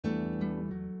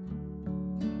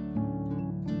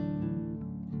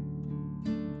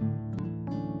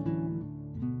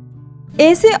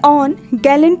Essay on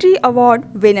Gallantry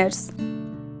Award Winners.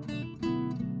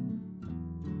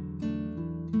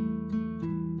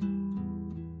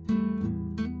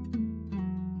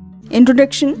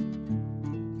 Introduction.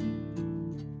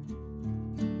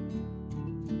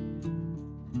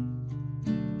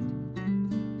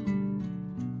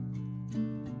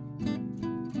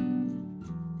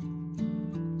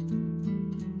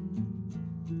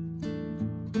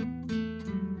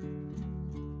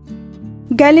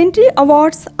 Gallantry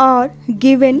Awards are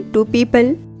given to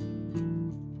people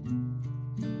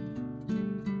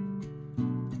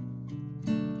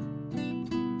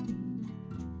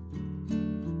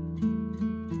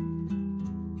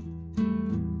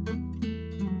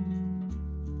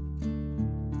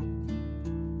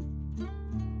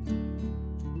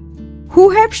who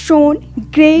have shown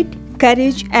great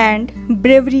courage and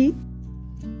bravery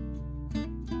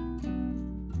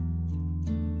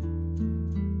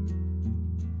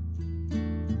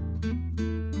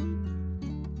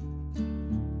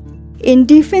in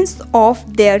defense of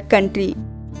their country.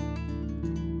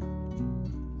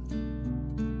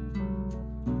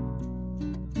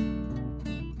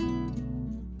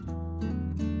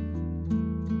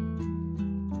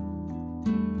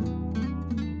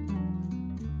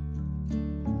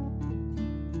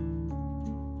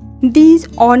 These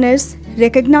honors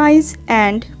recognize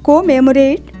and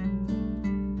commemorate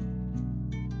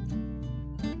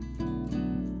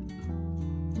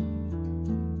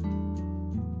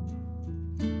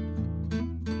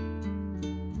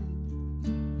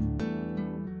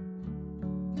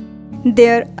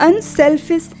their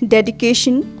unselfish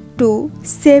dedication to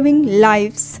saving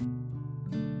lives.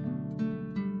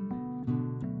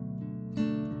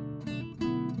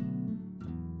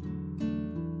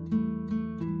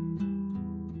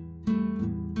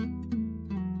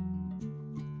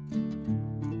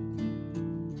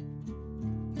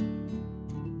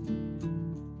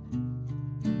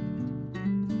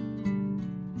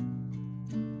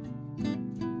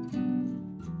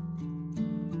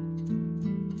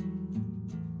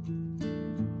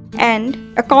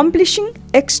 And accomplishing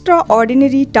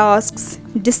extraordinary tasks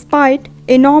despite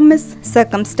enormous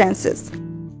circumstances.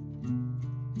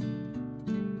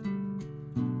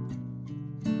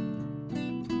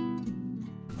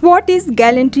 What is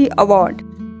Gallantry Award?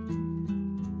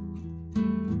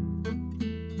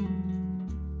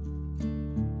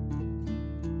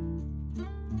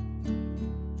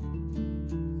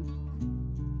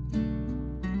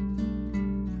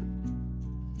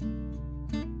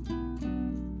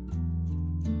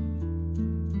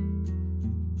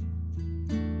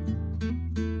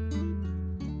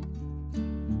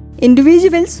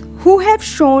 Individuals who have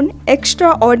shown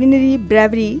extraordinary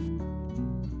bravery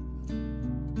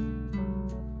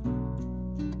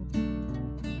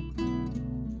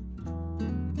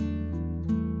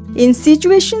in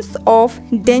situations of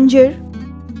danger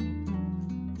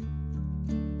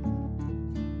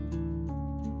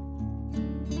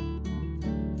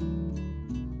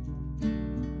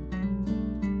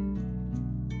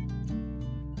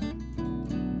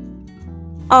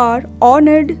are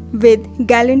honored with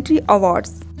Gallantry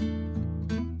Awards.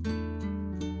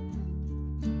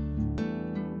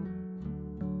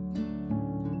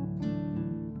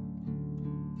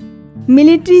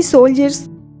 Military soldiers,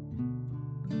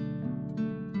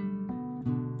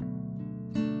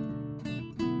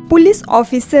 police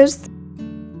officers,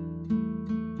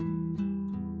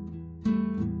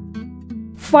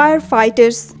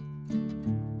 firefighters,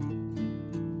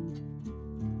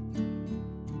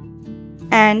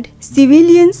 and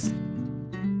civilians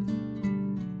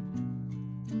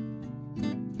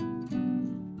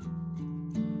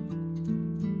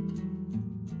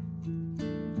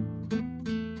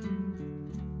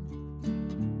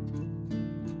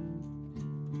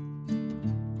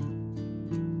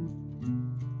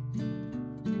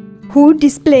who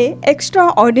display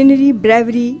extraordinary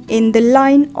bravery in the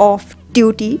line of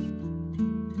duty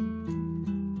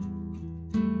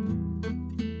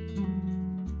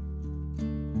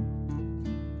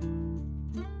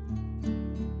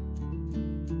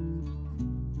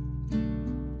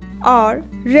are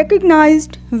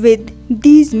recognized with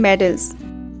these medals.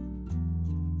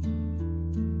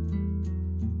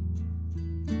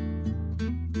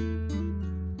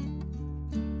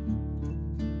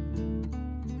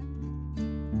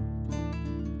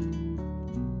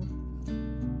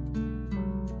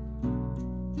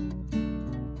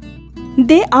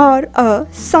 They are a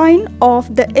sign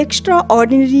of the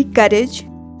extraordinary courage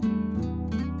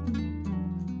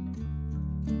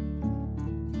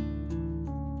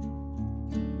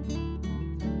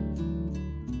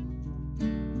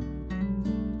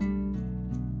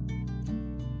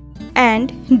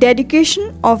and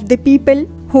dedication of the people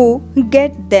who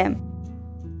get them.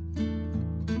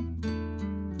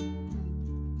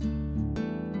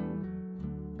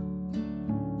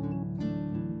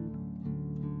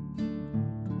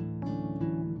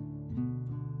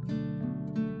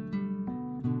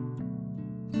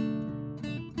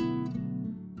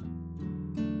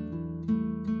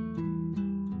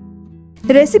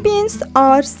 Recipients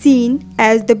are seen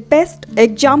as the best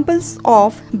examples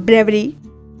of bravery.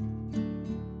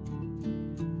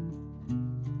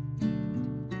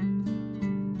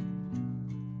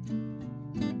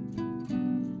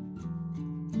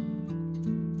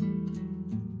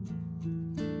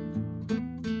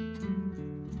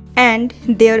 And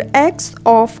their acts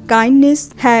of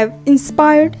kindness have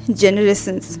inspired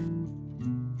generations.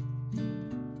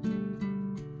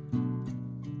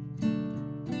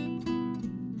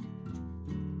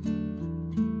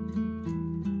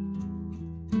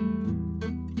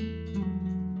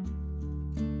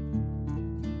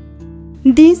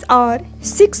 These are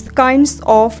 6 kinds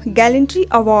of Gallantry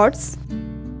Awards.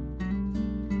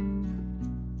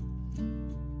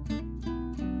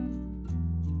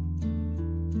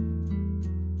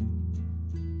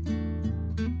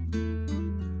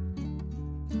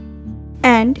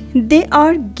 And they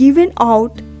are given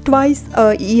out twice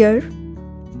a year.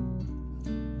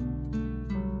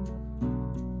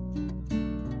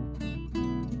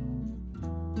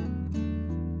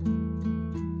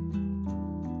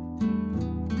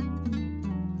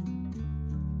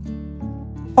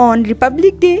 On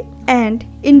Republic Day and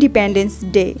Independence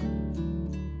Day.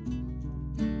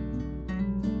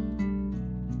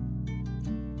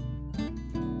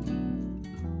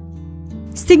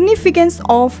 Significance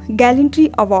of Gallantry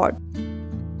Award.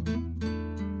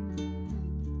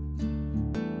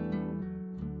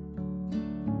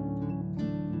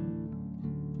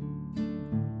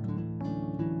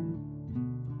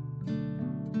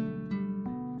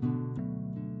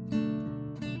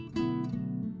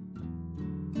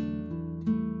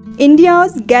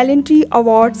 India's Gallantry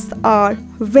Awards are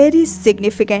very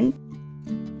significant.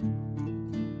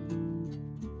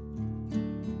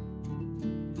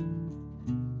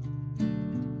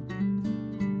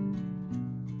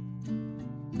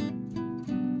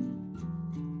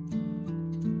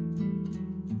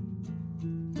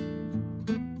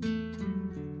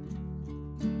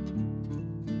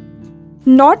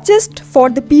 Not just for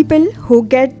the people who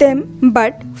get them,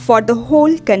 but for the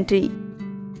whole country.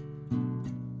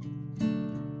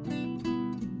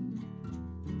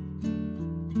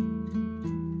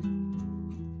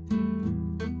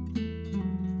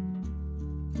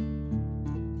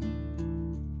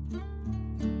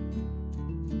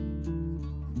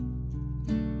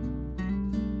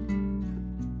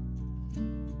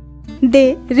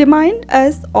 They remind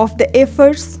us of the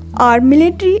efforts our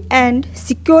military and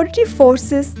security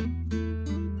forces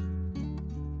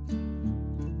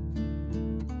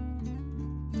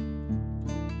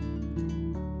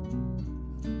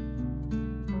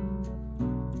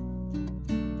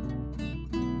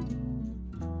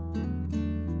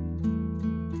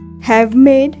have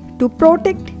made to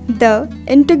protect the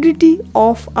integrity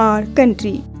of our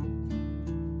country.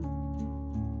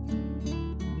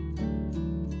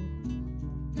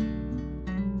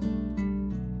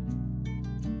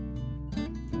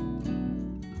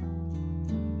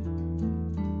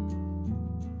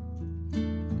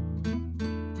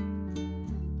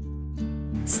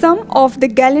 Some of the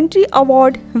Gallantry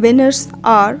Award winners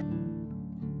are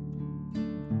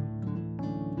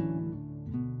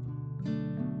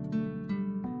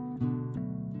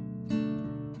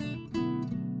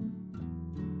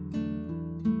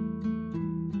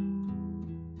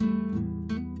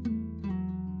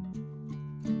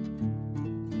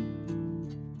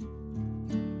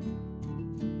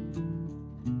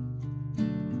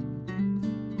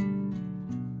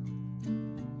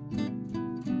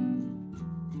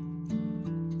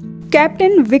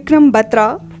Captain Vikram Batra,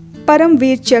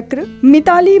 Paramveer Chakra,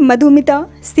 Mitali Madhumita,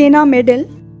 Sena Medal,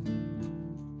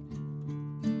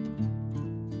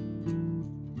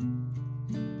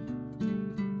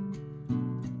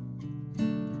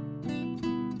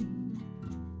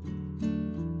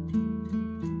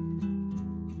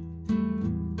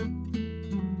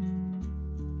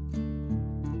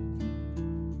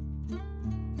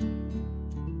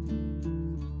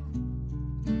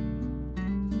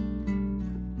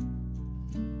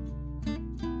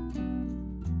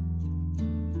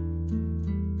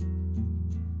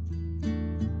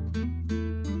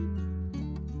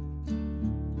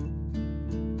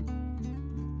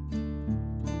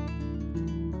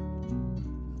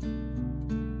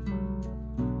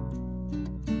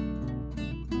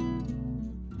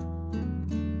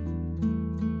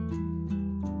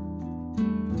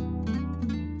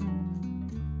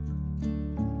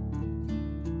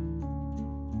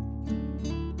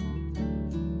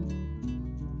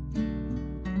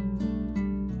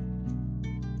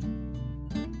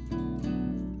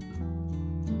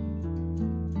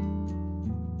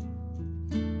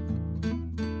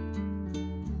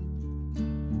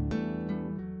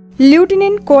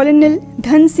 Lieutenant Colonel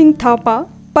Dhan Singh Thapa,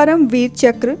 Paramveer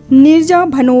Chakra, Nirja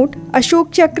Bhanot,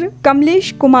 Ashok Chakra,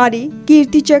 Kamlesh Kumari,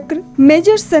 Kirti Chakra,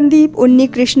 Major Sandeep Unni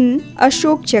Krishnan,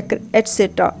 Ashok Chakra,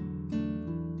 etc.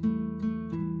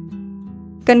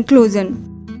 Conclusion.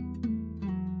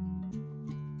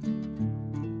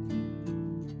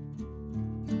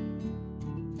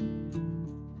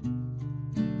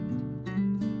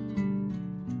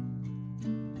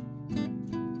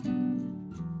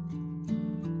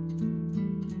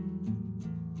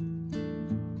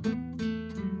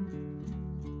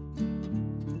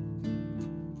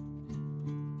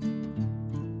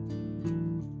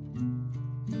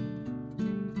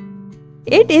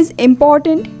 It is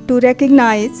important to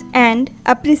recognize and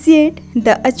appreciate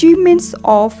the achievements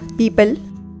of people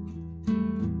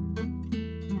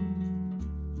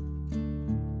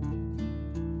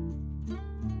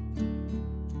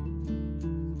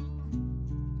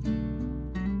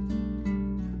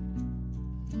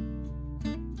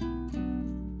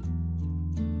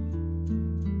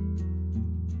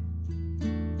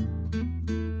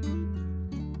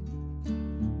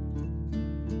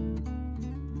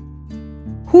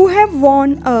who have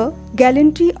won a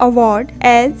Gallantry Award,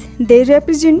 as they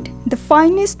represent the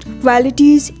finest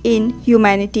qualities in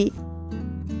humanity.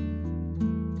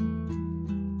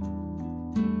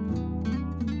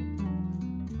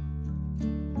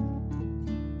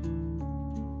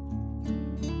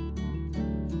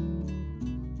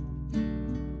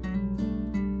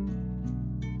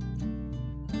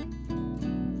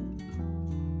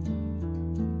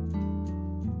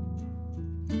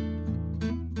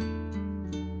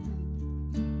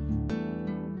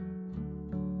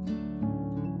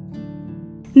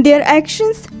 Their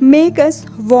actions make us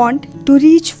want to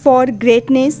reach for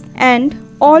greatness and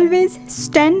always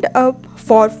stand up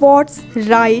for what's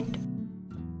right.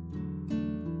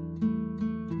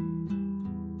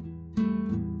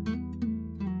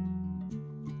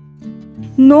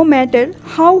 No matter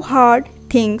how hard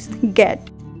things get.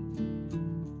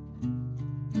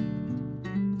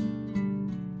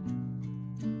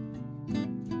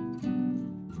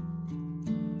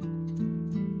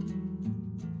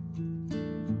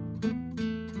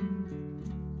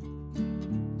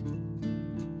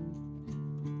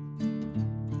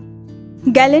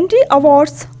 Gallantry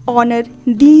Awards honor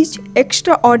these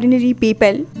extraordinary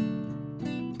people.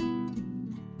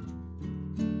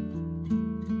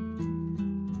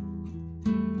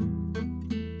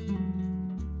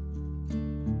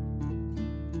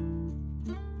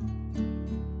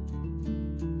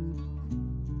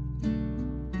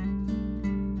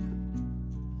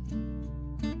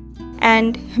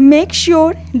 And make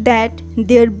sure that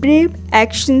their brave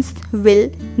actions will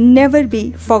never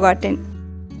be forgotten.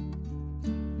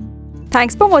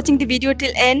 Thanks for watching the video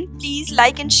till end. Please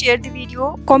like and share the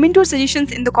video. Comment your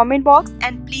suggestions in the comment box,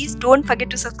 and please don't forget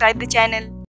to subscribe the channel.